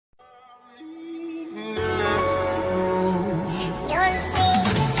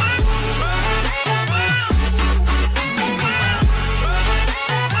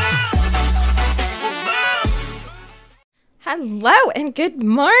Hello and good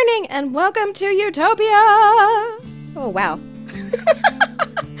morning and welcome to Utopia! Oh wow.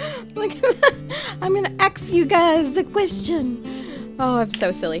 Look at that. I'm gonna ask you guys a question. Oh, I'm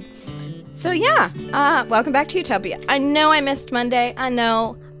so silly. So yeah, welcome back to Utopia. I know I missed Monday, I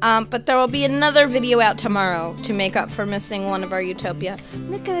know, but there will be another video out tomorrow to make up for missing one of our Utopia.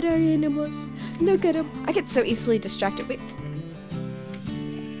 Look at our animals. Look at them. I get so easily distracted. Wait.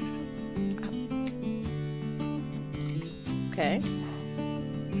 Okay.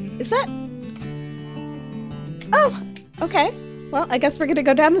 Is that? Oh, okay. Well, I guess we're gonna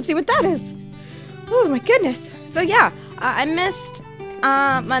go down and see what that is. Oh my goodness. So yeah, I missed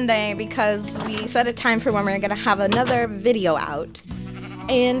Monday because we set a time for when we're gonna have another video out.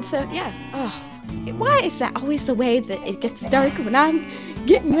 And so yeah, oh, why is that always the way that it gets dark when I'm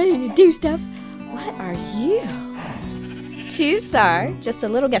getting ready to do stuff? What are you? 2-star, just a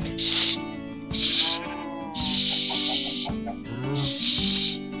little gift. Shh, shh, shh, shh.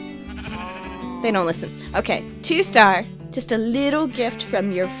 They don't listen. Okay, 2-star, just a little gift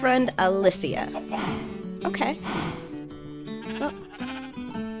from your friend Alyssia. Okay. Well,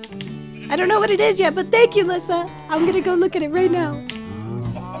 I don't know what it is yet, but thank you, Lissa. I'm gonna go look at it right now.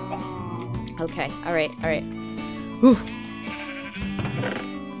 Okay, alright, alright. Whew.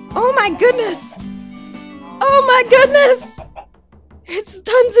 Oh my goodness! Oh my goodness! It's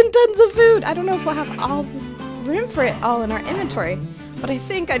tons and tons of food! I don't know if we'll have all this room for it all in our inventory, but I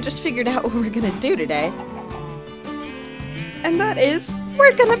think I just figured out what we're gonna do today. And that is,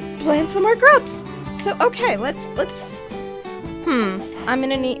 we're gonna plant some more grubs! So, okay, let's... I'm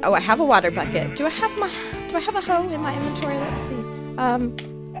gonna need... Oh, I have a water bucket. Do I have a hoe in my inventory? Let's see.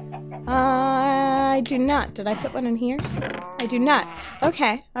 I do not. Did I put one in here? I do not.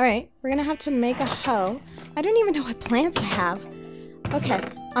 Okay, alright. We're gonna have to make a hoe. I don't even know what plants I have. Okay,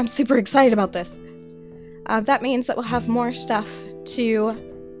 I'm super excited about this. That means that we'll have more stuff to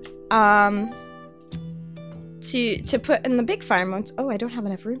put in the big farm once. Oh, I don't have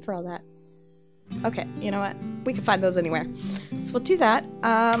enough room for all that. Okay, you know what? We can find those anywhere. So we'll do that.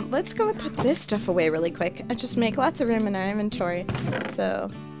 Let's go and put this stuff away really quick and just make lots of room in our inventory. So,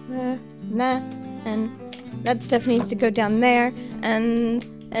 nah, and that stuff needs to go down there, and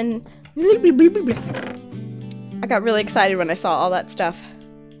I got really excited when I saw all that stuff.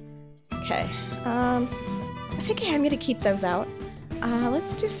 Okay, I think I'm gonna keep those out.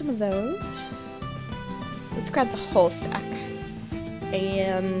 Let's do some of those. Let's grab the whole stack,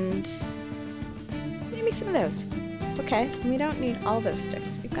 and maybe some of those. Okay, we don't need all those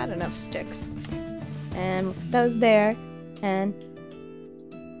sticks. We've got enough sticks. And we'll put those there, and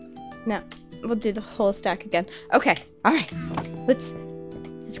no, we'll do the whole stack again. Okay, alright. Let's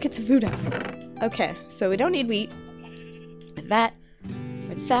get some food out. Okay, so we don't need wheat. With that.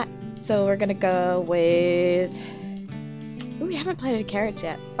 So we're gonna go with... Ooh, we haven't planted carrots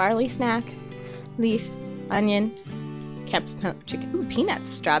yet. Barley snack, leaf, onion, camp chicken. Ooh, peanuts,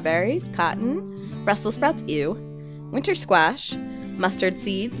 strawberries, cotton, Brussels sprouts, ew, winter squash, mustard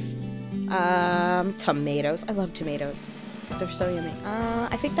seeds, tomatoes. I love tomatoes. They're so yummy.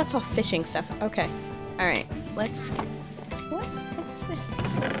 I think that's all fishing stuff. Okay. Alright. Let's... What is this?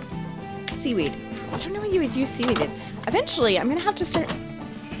 Seaweed. I don't know what you would use seaweed in. Eventually, I'm gonna have to start...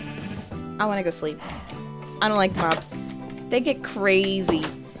 I wanna go sleep. I don't like the mobs. They get crazy.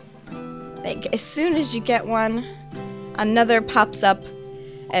 As soon as you get one, another pops up,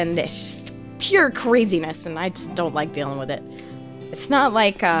 and it's just pure craziness, and I just don't like dealing with it. It's not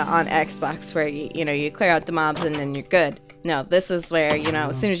like on Xbox where you clear out the mobs and then you're good. No, this is where,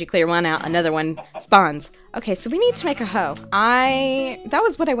 as soon as you clear one out, another one spawns. Okay, so we need to make a hoe. That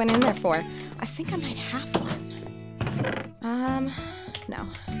was what I went in there for. I think I might have one. No.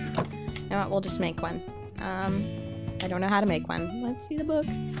 You know what, we'll just make one. I don't know how to make one. Let's see the book.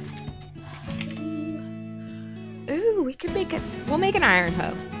 Ooh, we could make it. We'll make an iron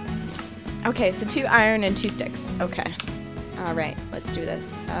hoe. Okay, so 2 iron and 2 sticks. Okay. Alright, let's do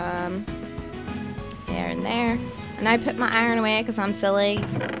this. There and there. And I put my iron away because I'm silly.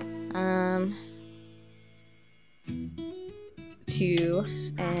 2.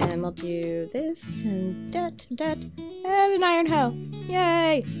 And we'll do this and that and that. And an iron hoe.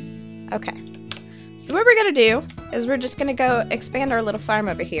 Yay! Okay. So what we're gonna do is we're just gonna go expand our little farm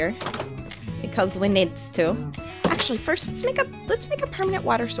over here. Because we need to. Actually, first let's make a permanent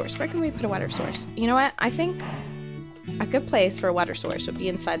water source. Where can we put a water source? You know what? I think a good place for a water source would be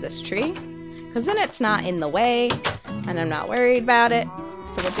inside this tree. Because then it's not in the way, and I'm not worried about it.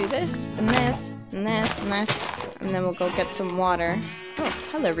 So we'll do this, and this, and this, and this, and then we'll go get some water. Oh,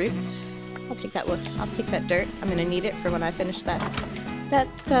 hello, roots. I'll take that wood. I'll take that dirt. I'm gonna need it for when I finish that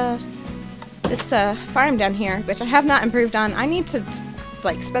this farm down here, which I have not improved on. I need to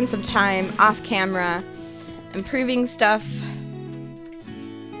like spend some time off camera improving stuff.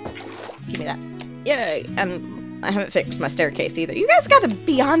 Give me that. Yay! And I haven't fixed my staircase either. You guys gotta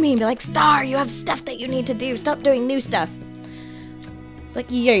be on me and be like, Star, you have stuff that you need to do. Stop doing new stuff. Like,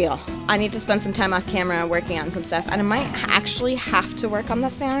 yeah, I need to spend some time off camera working on some stuff. And I might actually have to work on the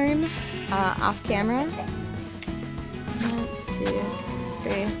farm off camera. 1, 2,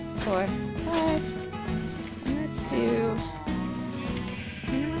 3, 4, 5. And let's do...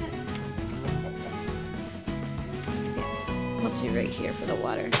 You know what? Yeah, we'll do right here for the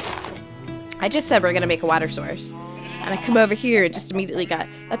water. I just said we're gonna make a water source. And I come over here and just immediately got...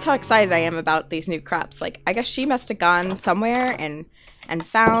 That's how excited I am about these new crops. Like, I guess she must have gone somewhere and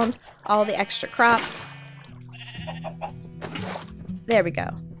found all the extra crops. There we go.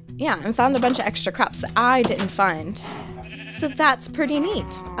 Yeah, and found a bunch of extra crops that I didn't find. So that's pretty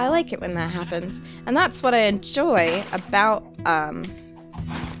neat. I like it when that happens. And that's what I enjoy about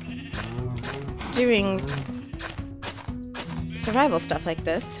doing survival stuff like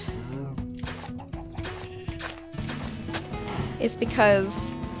this. Is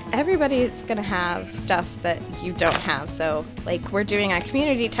because everybody's gonna have stuff that you don't have. So, like, we're doing a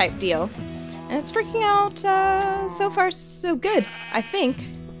community type deal, and it's working out so far so good, I think.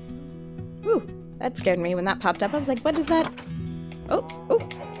 Ooh, that scared me when that popped up. I was like, what is that? Oh,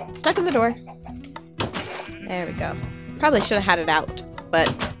 stuck in the door. There we go. Probably should have had it out,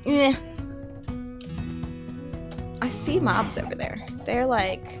 but eh. I see mobs over there. They're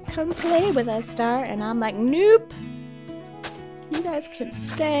like, come play with us, Star, and I'm like, nope. You guys can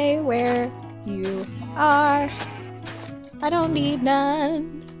stay where you are. I don't need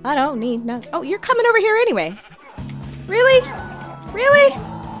none. I don't need none. Oh, you're coming over here anyway. Really? Really?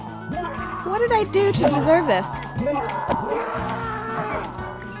 What did I do to deserve this?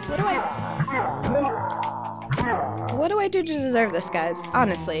 What do I do to deserve this, guys?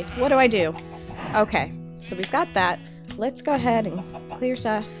 Honestly, what do I do? Okay, so we've got that. Let's go ahead and clear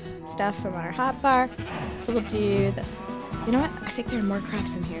stuff from our hotbar. So we'll do the... You know what? I think there are more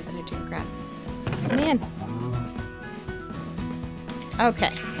crops in here than I do crap. Man.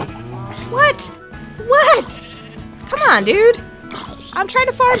 Okay. What? What? Come on, dude. I'm trying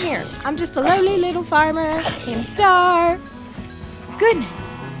to farm here. I'm just a lowly little farmer named Star.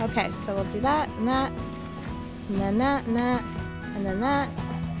 Goodness. Okay, so we'll do that and that. And then that and that. And then that.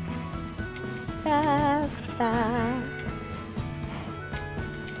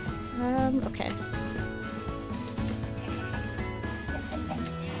 Okay.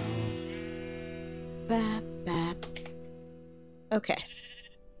 Okay.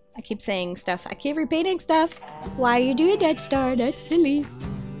 I keep saying stuff. I keep repeating stuff. Why are you doing that, Star? That's silly.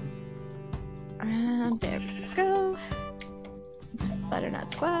 There we go.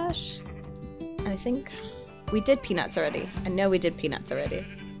 Butternut squash. I think we did peanuts already. I know we did peanuts already.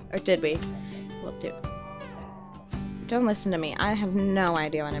 Or did we? We'll do. Don't listen to me. I have no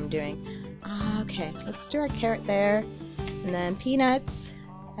idea what I'm doing. Okay, let's do our carrot there. And then peanuts.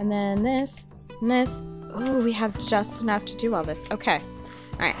 And then this. And this. Oh, we have just enough to do all this. Okay.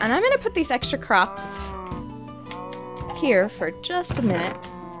 Alright, and I'm going to put these extra crops here for just a minute.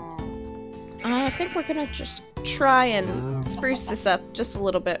 I think we're going to just try and spruce this up just a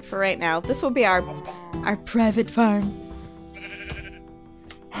little bit for right now. This will be our private farm.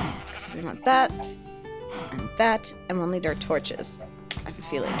 So we want that, and we'll need our torches. I have a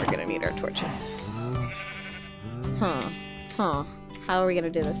feeling we're going to need our torches. Huh. How are we going to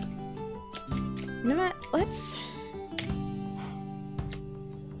do this? You know what? Let's...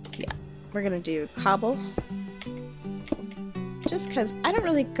 Yeah, we're gonna do cobble. Just because I don't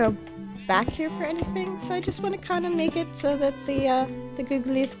really go back here for anything, so I just want to kind of make it so that the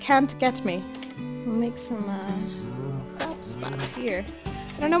googlies can't get me. We'll make some crop spots here.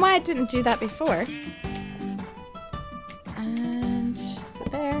 I don't know why I didn't do that before. And so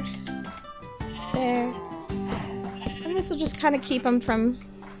there. And this will just kind of keep them from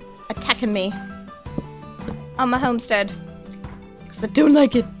attacking me on my homestead. Because I don't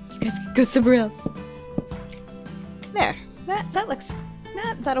like it. You guys can go somewhere else. There. That looks...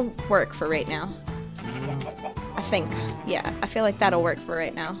 That'll work for right now. I think. Yeah, I feel like that'll work for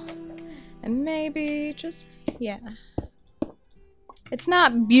right now. And maybe just... Yeah. It's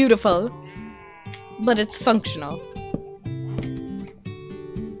not beautiful, but it's functional.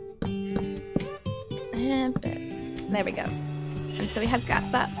 And there we go. And so we have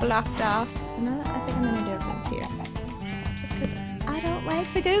got that blocked off. And I think I'm gonna do a fence here. Just because I don't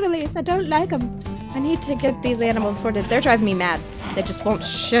like the googlies. I don't like them. I need to get these animals sorted. They're driving me mad. They just won't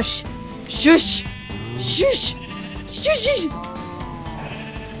shush. Shush! Shush! Shush!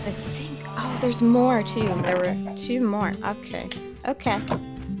 So I think... Oh, there's more too. There were 2 more. Okay. Okay.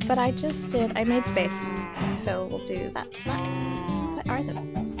 But I just did. I made space. So we'll do that. What are those?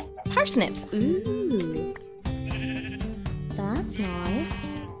 Parsnips. Ooh. That's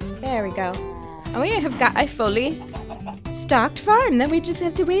nice. There we go. And we have got a fully stocked farm. Then we just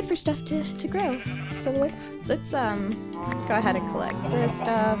have to wait for stuff to grow. So let's go ahead and collect this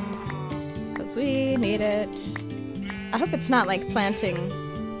stuff because we need it. I hope it's not like planting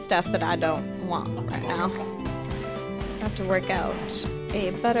stuff that I don't want right now. I have to work out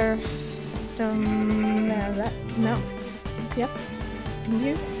a better system. No. Yep.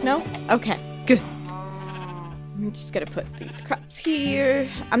 You? No? Okay. Good. I'm just gonna put these crops here.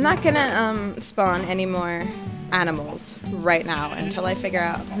 I'm not gonna spawn any more animals right now until I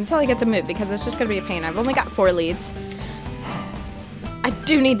get the move, because it's just gonna be a pain. I've only got 4 leads. I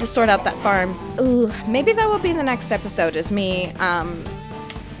do need to sort out that farm. Ooh, maybe that will be the next episode, is me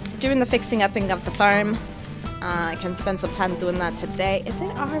doing the fixing up of the farm. I can spend some time doing that today. Is it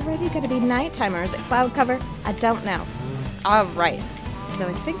already gonna be nighttime, or is it cloud cover? I don't know. Alright. So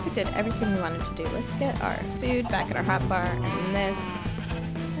I think we did everything we wanted to do. Let's get our food back in our hotbar, and this,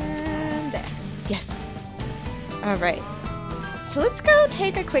 and there. Yes. Alright. So let's go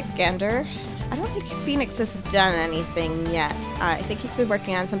take a quick gander. I don't think Phoenix has done anything yet. I think he's been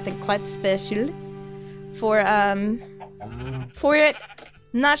working on something quite special for it.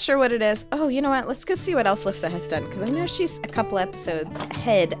 Not sure what it is. Oh, you know what? Let's go see what else Lissa has done, because I know she's a couple episodes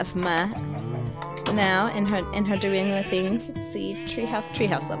ahead of me now in her doing the things. Let's see.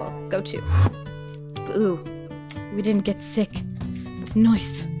 Treehouse level. Go to. Ooh. We didn't get sick.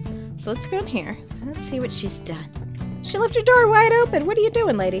 Nice. So let's go in here. Let's see what she's done. She left her door wide open. What are you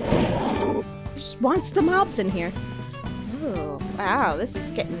doing, lady? She just wants the mobs in here. Oh, wow. This is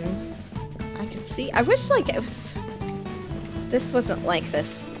getting... I can see. I wish, like, it was... This wasn't like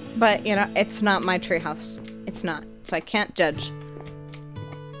this. But, you know, it's not my treehouse. It's not. So I can't judge.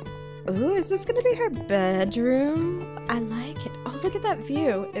 Ooh, is this gonna be her bedroom? I like it. Oh, look at that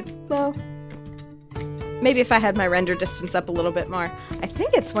view. It's, well... Maybe if I had my render distance up a little bit more. I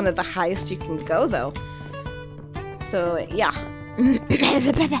think it's one of the highest you can go, though. So, yeah.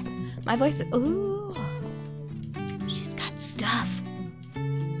 My voice... Ooh. She's got stuff.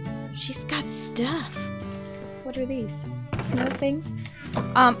 She's got stuff. What are these? No things?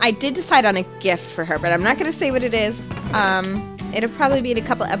 I did decide on a gift for her, but I'm not going to say what it is. It'll probably be in a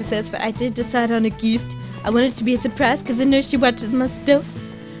couple episodes, but I did decide on a gift. I want it to be a surprise because I know she watches my stuff.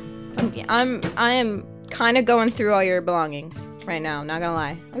 I am kind of going through all your belongings right now, not gonna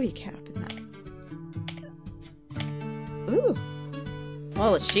lie. Oh, you can't open that. Ooh.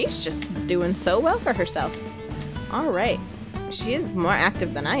 Well, she's just doing so well for herself. Alright. She is more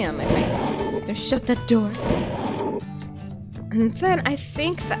active than I am, I think. Now shut that door. And then I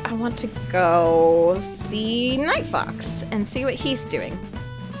think that I want to go see Nightfoxx and see what he's doing.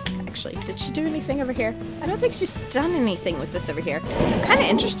 Actually, did she do anything over here? I don't think she's done anything with this over here. I'm kind of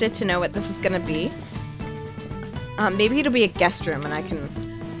interested to know what this is going to be. Maybe it'll be a guest room and I can...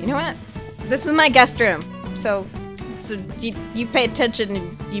 You know what? This is my guest room. So you pay attention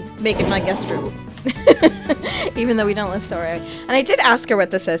and you make it my guest room. Even though we don't live so right. And I did ask her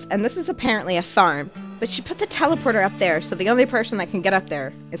what this is, and this is apparently a farm. But she put the teleporter up there, so the only person that can get up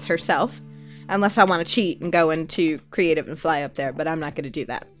there is herself. Unless I want to cheat and go into creative and fly up there, but I'm not going to do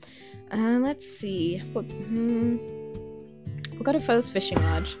that. Let's see. We'll go to Foe's Fishing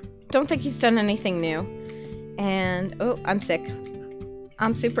Lodge. Don't think he's done anything new. And, oh, I'm sick.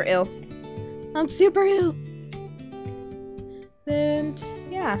 I'm super ill. I'm super ill. And,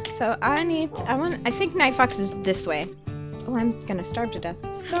 yeah, so I think Nightfoxx is this way. Oh, I'm gonna starve to death.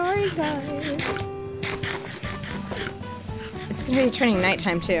 Sorry, guys. It's gonna be turning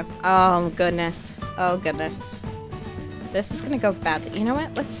nighttime, too. Oh, goodness. Oh, goodness. This is gonna go badly. You know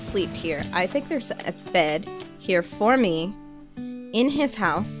what? Let's sleep here. I think there's a bed here for me in his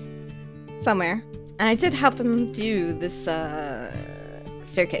house somewhere. And I did help him do this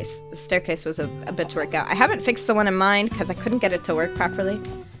staircase. The staircase was a bit to work out. I haven't fixed the one in mine because I couldn't get it to work properly.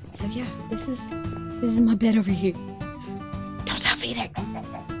 So yeah, this is my bed over here. Don't tell Phoenix.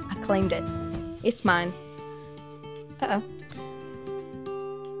 I claimed it. It's mine. Uh-oh.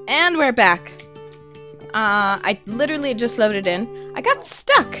 And we're back. I literally just loaded in. I got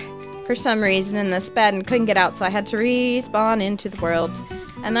stuck for some reason in this bed and couldn't get out, so I had to respawn into the world.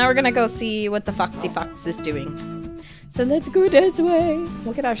 And now we're gonna go see what the Foxy Fox is doing. So let's go this way.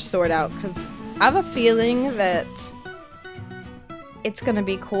 We'll get our sword out, because I have a feeling that it's gonna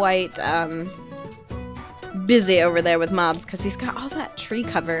be quite busy over there with mobs, because he's got all that tree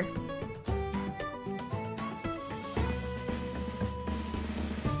cover.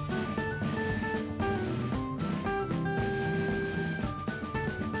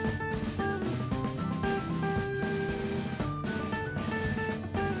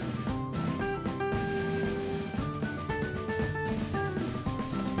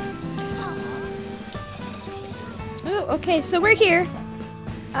 okay, so we're here.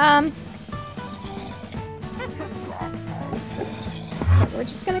 We're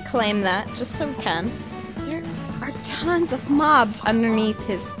just gonna claim that, just so we can. There are tons of mobs underneath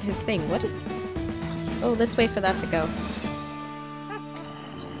his thing. What is that? Oh, let's wait for that to go.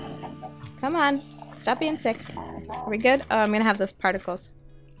 Come on. Stop being sick. Are we good? Oh, I'm gonna have those particles.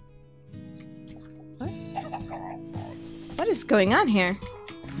 What? What is going on here?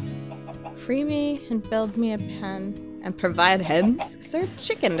 Free me and build me a pen and provide hens? Is there a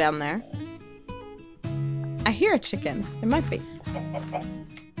chicken down there? I hear a chicken. It might be.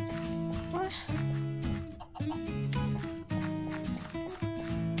 What?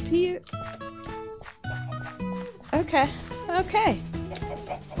 Do you... Okay. Okay.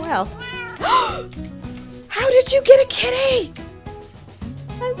 Well. How did you get a kitty?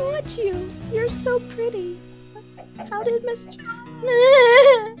 I want you. You're so pretty. How did Mr...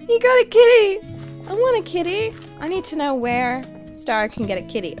 He got a kitty. I want a kitty. I need to know where Star can get a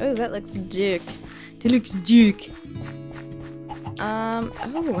kitty. Oh, that looks dick. That looks dick. Oh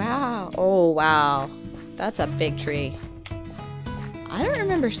wow. Oh wow. That's a big tree. I don't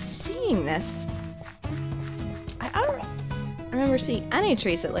remember seeing this. I don't remember seeing any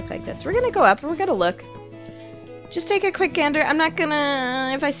trees that look like this. We're gonna go up and we're gonna look. Just take a quick gander. I'm not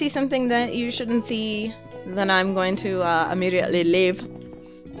gonna... If I see something that you shouldn't see, then I'm going to immediately leave.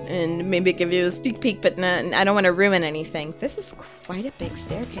 And maybe give you a sneak peek, but I don't want to ruin anything. This is quite a big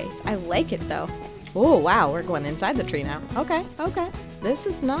staircase. I like it though. Oh wow, we're going inside the tree now. Okay, okay. This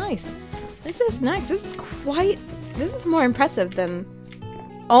is nice. This is nice. This is quite... This is more impressive than...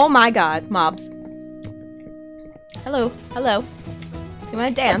 Oh my god, mobs. Hello, hello. You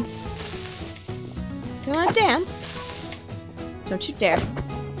wanna dance? You wanna dance? Don't you dare.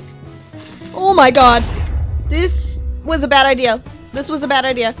 Oh my god! This was a bad idea. This was a bad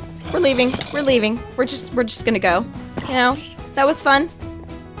idea. We're leaving. We're leaving. We're just gonna go. You know, that was fun.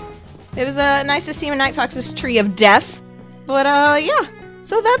 It was nice to see Nightfoxx's tree of death. But yeah.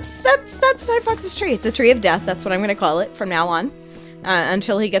 So that's Nightfoxx's tree. It's a tree of death. That's what I'm gonna call it from now on.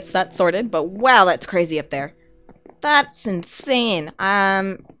 Until he gets that sorted. But wow, that's crazy up there. That's insane.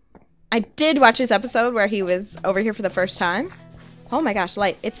 I did watch his episode where he was over here for the first time. Oh my gosh,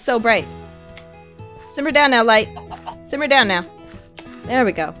 light. It's so bright. Simmer down now, light. Simmer down now. There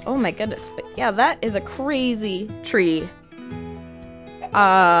we go. Oh my goodness. But yeah, that is a crazy tree.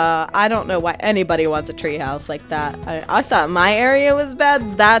 I don't know why anybody wants a tree house like that. I thought my area was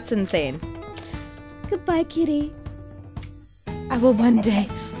bad. That's insane. Goodbye, kitty. I will one day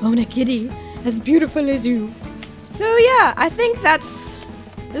own a kitty as beautiful as you. So yeah, I think this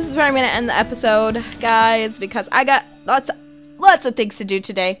is where I'm gonna end the episode, guys, because I got lots of things to do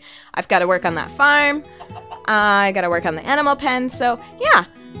today. I've got to work on that farm. I got to work on the animal pen. So yeah,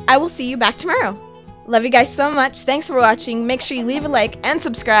 I will see you back tomorrow. Love you guys so much. Thanks for watching. Make sure you leave a like and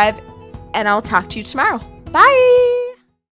subscribe, and I'll talk to you tomorrow. Bye!